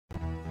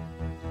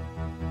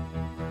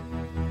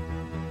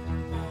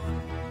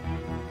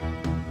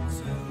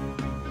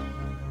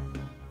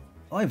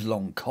I've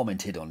long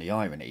commented on the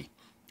irony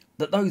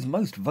that those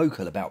most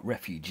vocal about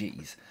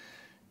refugees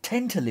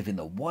tend to live in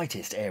the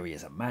whitest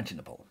areas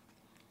imaginable.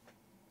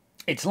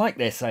 It's like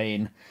they're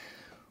saying,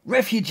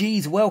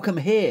 refugees welcome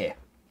here.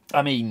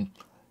 I mean,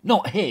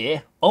 not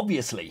here,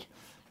 obviously.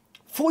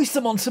 Foist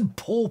them on some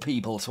poor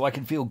people so I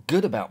can feel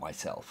good about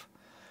myself.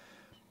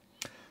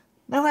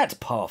 Now that's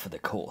par for the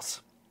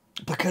course,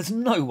 because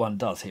no one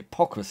does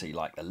hypocrisy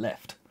like the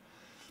left.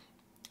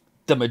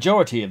 The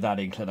majority of that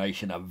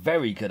inclination are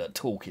very good at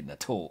talking the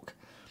talk,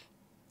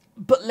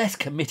 but less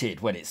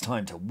committed when it's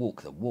time to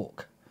walk the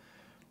walk.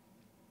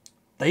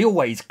 They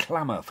always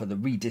clamour for the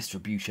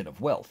redistribution of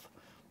wealth,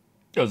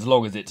 as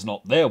long as it's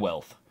not their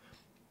wealth.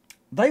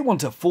 They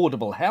want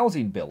affordable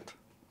housing built,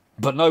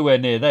 but nowhere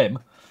near them.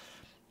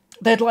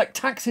 They'd like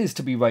taxes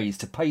to be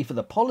raised to pay for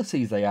the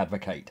policies they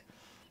advocate,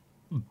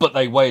 but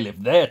they wail if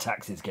their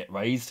taxes get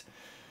raised.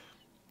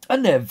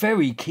 And they're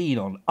very keen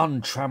on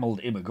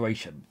untrammelled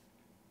immigration,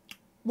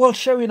 while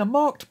showing a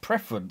marked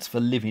preference for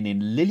living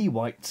in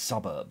lily-white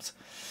suburbs.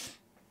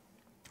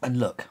 And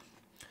look,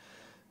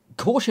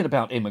 caution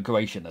about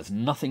immigration has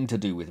nothing to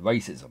do with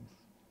racism.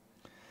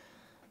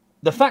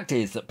 The fact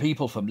is that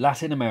people from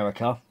Latin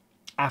America,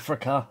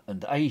 Africa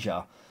and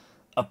Asia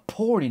are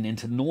pouring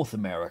into North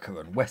America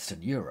and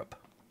Western Europe.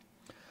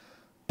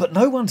 But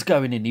no one's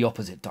going in the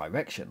opposite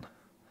direction.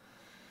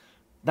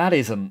 That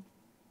isn't,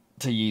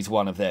 to use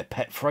one of their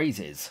pet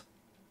phrases,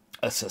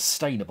 a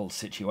sustainable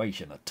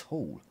situation at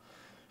all.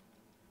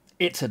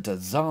 It's a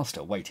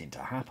disaster waiting to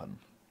happen.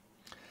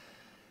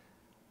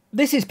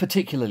 This is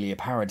particularly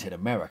apparent in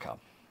America,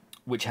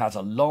 which has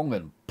a long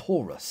and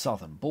porous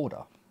southern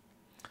border.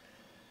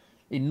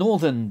 In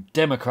northern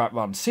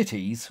Democrat-run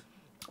cities,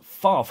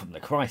 far from the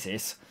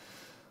crisis,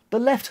 the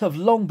left have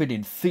long been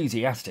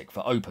enthusiastic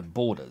for open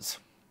borders.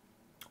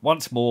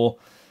 Once more,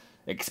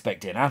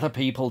 expecting other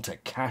people to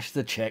cash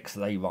the cheques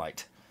they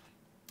write,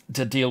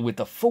 to deal with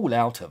the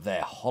fallout of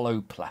their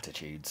hollow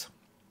platitudes.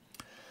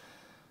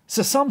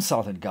 So some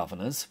southern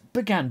governors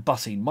began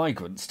busing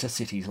migrants to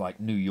cities like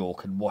New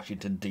York and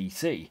Washington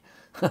DC.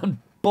 And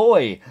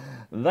boy,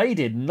 they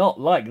did not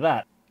like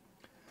that.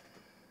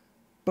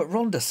 But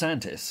Ron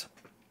DeSantis,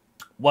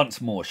 once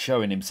more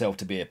showing himself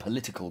to be a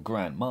political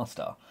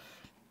grandmaster,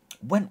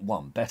 went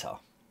one better.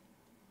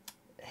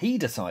 He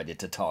decided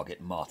to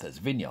target Martha's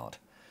Vineyard.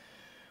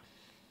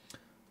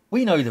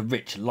 We know the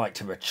rich like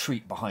to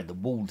retreat behind the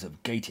walls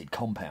of gated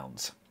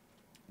compounds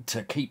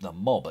to keep the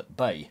mob at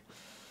bay.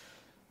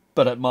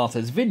 But at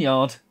Martha's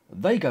Vineyard,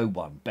 they go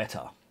one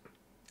better.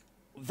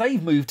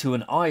 They've moved to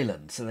an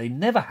island so they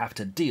never have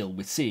to deal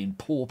with seeing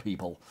poor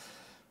people.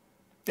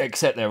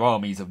 Except their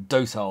armies of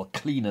docile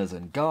cleaners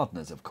and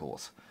gardeners, of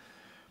course.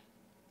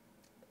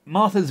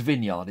 Martha's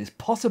Vineyard is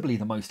possibly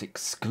the most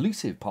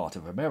exclusive part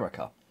of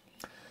America.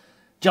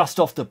 Just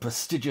off the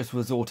prestigious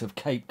resort of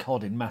Cape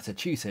Cod in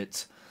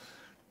Massachusetts,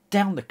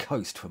 down the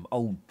coast from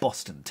old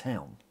Boston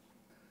town.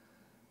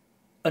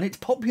 And it's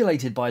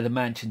populated by the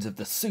mansions of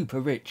the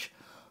super rich,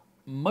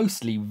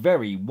 mostly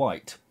very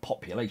white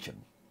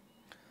population.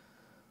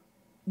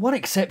 One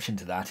exception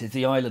to that is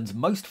the island's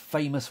most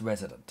famous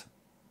resident,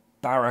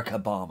 Barack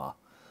Obama,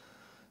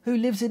 who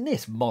lives in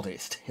this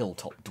modest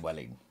hilltop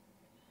dwelling.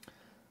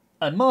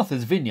 And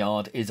Martha's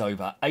Vineyard is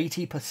over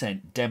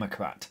 80%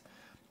 Democrat.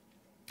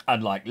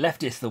 And like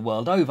leftists the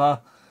world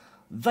over,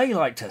 they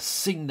like to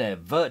sing their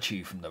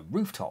virtue from the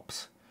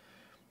rooftops.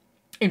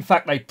 In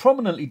fact, they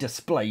prominently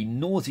display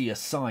nauseous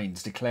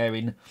signs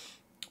declaring,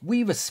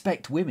 "We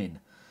respect women.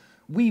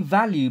 We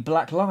value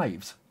black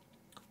lives.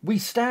 We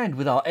stand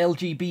with our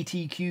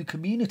LGBTQ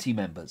community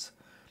members.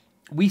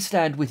 We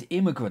stand with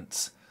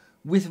immigrants,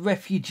 with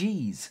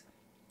refugees,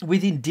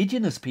 with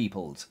indigenous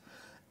peoples,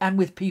 and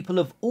with people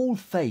of all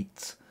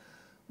faiths.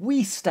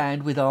 We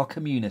stand with our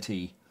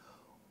community.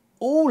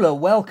 All are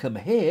welcome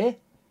here."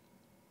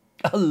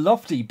 A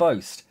lofty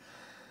boast.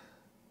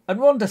 And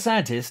Ron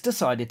DeSantis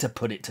decided to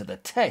put it to the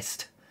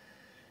test.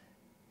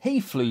 He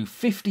flew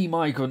 50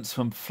 migrants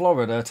from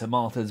Florida to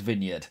Martha's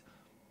Vineyard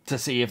to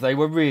see if they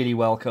were really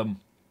welcome.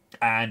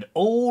 And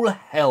all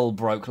hell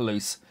broke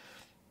loose.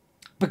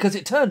 Because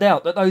it turned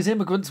out that those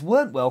immigrants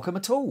weren't welcome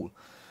at all.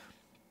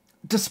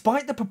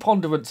 Despite the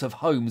preponderance of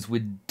homes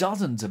with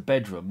dozens of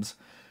bedrooms,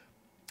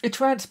 it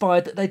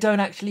transpired that they don't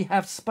actually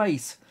have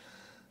space.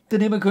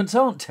 That immigrants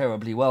aren't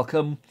terribly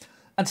welcome,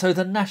 and so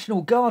the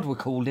National Guard were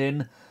called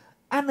in,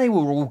 and they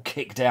were all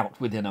kicked out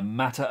within a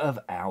matter of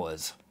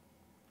hours.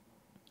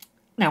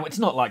 Now, it's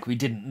not like we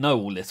didn't know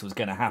all this was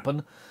going to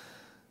happen,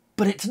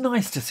 but it's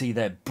nice to see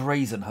their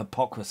brazen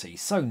hypocrisy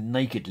so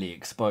nakedly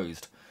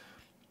exposed,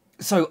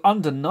 so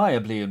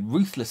undeniably and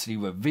ruthlessly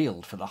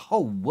revealed for the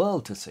whole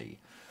world to see,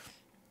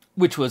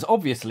 which was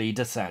obviously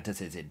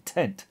DeSantis'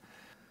 intent.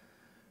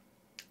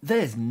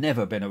 There's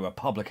never been a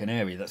Republican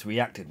area that's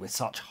reacted with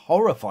such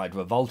horrified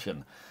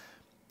revulsion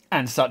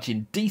and such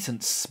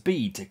indecent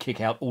speed to kick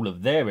out all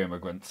of their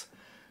immigrants.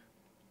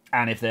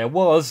 And if there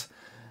was,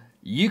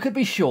 you could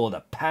be sure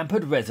the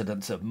pampered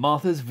residents of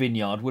Martha's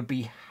Vineyard would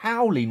be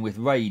howling with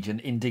rage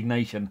and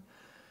indignation.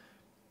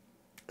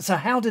 So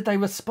how did they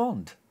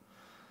respond?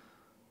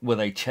 Were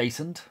they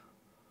chastened?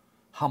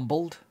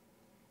 Humbled?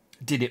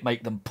 Did it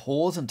make them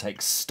pause and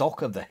take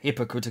stock of the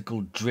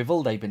hypocritical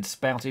drivel they've been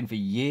spouting for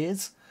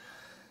years?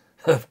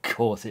 Of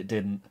course it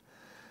didn't.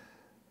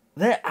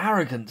 Their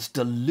arrogance,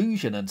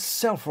 delusion and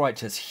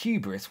self-righteous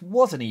hubris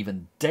wasn't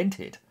even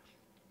dented.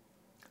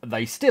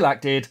 They still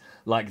acted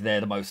like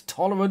they're the most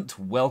tolerant,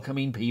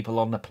 welcoming people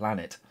on the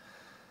planet,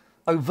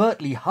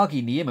 overtly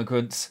hugging the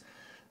immigrants,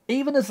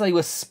 even as they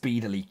were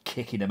speedily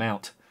kicking them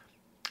out,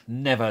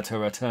 never to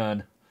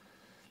return.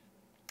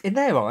 In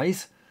their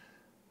eyes,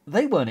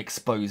 they weren't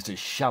exposed as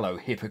shallow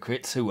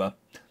hypocrites who were,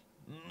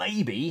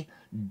 maybe,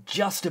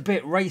 just a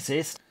bit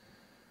racist.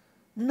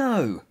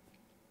 No.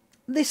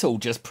 This all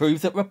just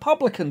proved that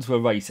Republicans were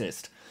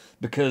racist,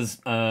 because,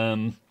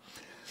 a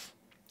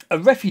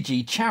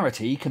refugee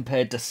charity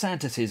compared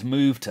DeSantis'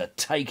 move to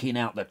taking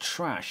out the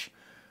trash.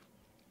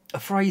 A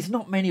phrase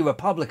not many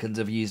Republicans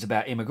have used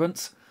about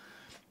immigrants.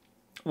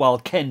 While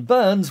Ken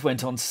Burns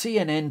went on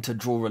CNN to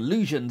draw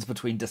allusions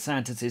between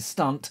DeSantis'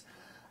 stunt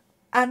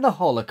and the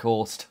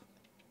Holocaust.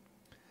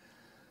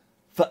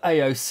 For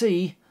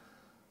AOC,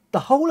 the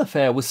whole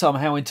affair was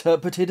somehow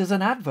interpreted as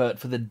an advert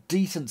for the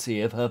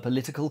decency of her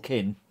political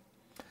kin.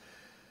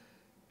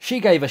 She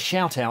gave a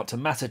shout out to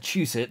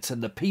Massachusetts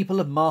and the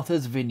people of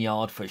Martha's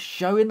Vineyard for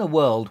showing the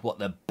world what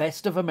the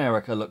best of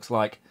America looks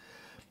like,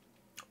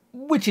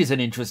 which is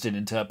an interesting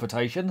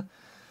interpretation.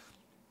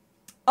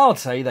 I'd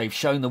say they've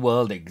shown the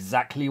world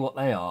exactly what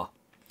they are.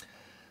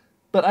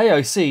 But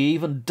AOC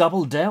even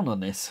doubled down on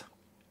this.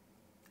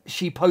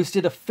 She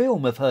posted a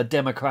film of her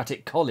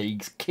Democratic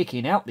colleagues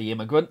kicking out the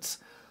immigrants,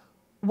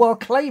 while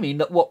claiming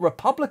that what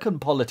Republican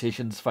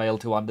politicians fail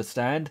to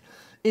understand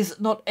is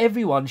that not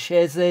everyone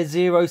shares their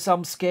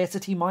zero-sum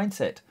scarcity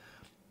mindset.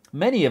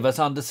 Many of us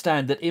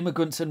understand that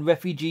immigrants and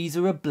refugees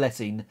are a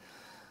blessing.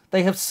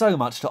 They have so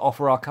much to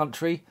offer our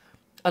country,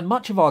 and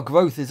much of our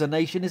growth as a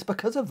nation is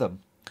because of them.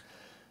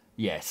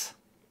 Yes,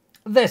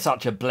 they're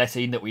such a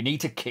blessing that we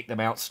need to kick them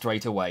out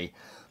straight away.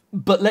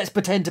 But let's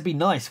pretend to be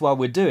nice while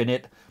we're doing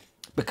it,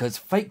 because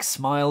fake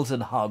smiles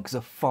and hugs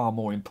are far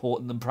more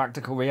important than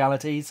practical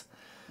realities.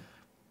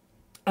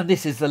 And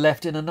this is the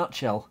left in a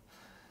nutshell.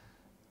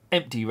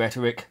 Empty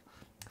rhetoric,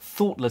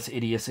 thoughtless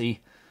idiocy,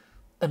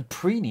 and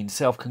preening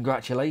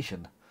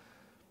self-congratulation.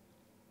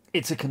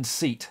 It's a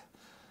conceit.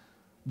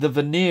 The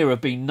veneer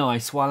of being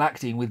nice while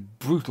acting with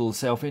brutal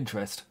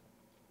self-interest.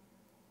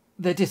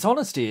 Their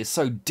dishonesty is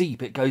so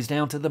deep it goes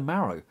down to the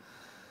marrow.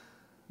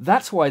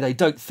 That's why they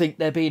don't think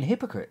they're being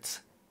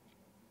hypocrites.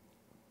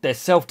 Their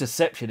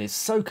self-deception is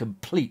so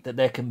complete that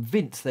they're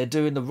convinced they're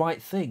doing the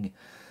right thing,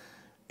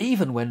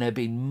 even when they're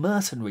being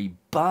mercenary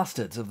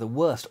bastards of the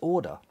worst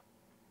order.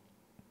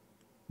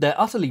 They're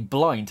utterly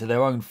blind to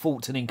their own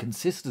faults and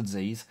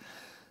inconsistencies,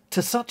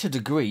 to such a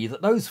degree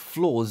that those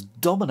flaws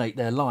dominate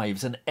their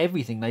lives and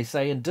everything they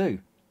say and do.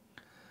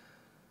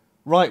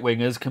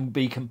 Right-wingers can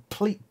be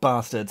complete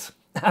bastards,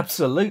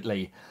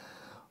 absolutely,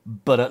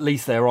 but at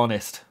least they're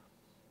honest.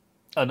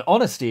 And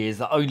honesty is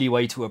the only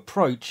way to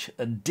approach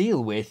and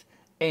deal with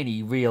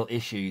any real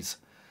issues.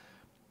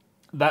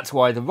 That's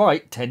why the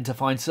right tend to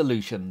find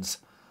solutions,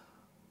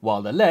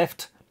 while the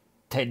left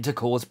tend to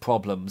cause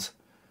problems,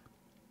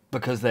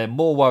 because they're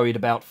more worried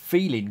about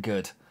feeling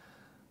good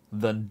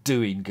than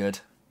doing good.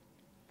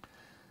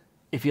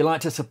 If you'd like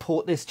to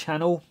support this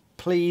channel,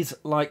 please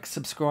like,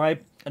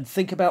 subscribe, and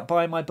think about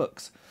buying my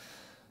books.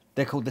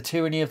 They're called The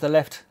Tyranny of the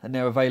Left, and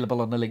they're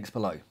available on the links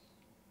below.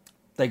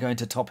 They go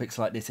into topics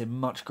like this in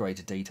much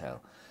greater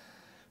detail.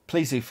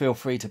 Please do feel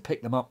free to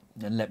pick them up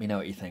and let me know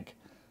what you think.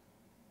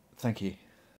 Thank you.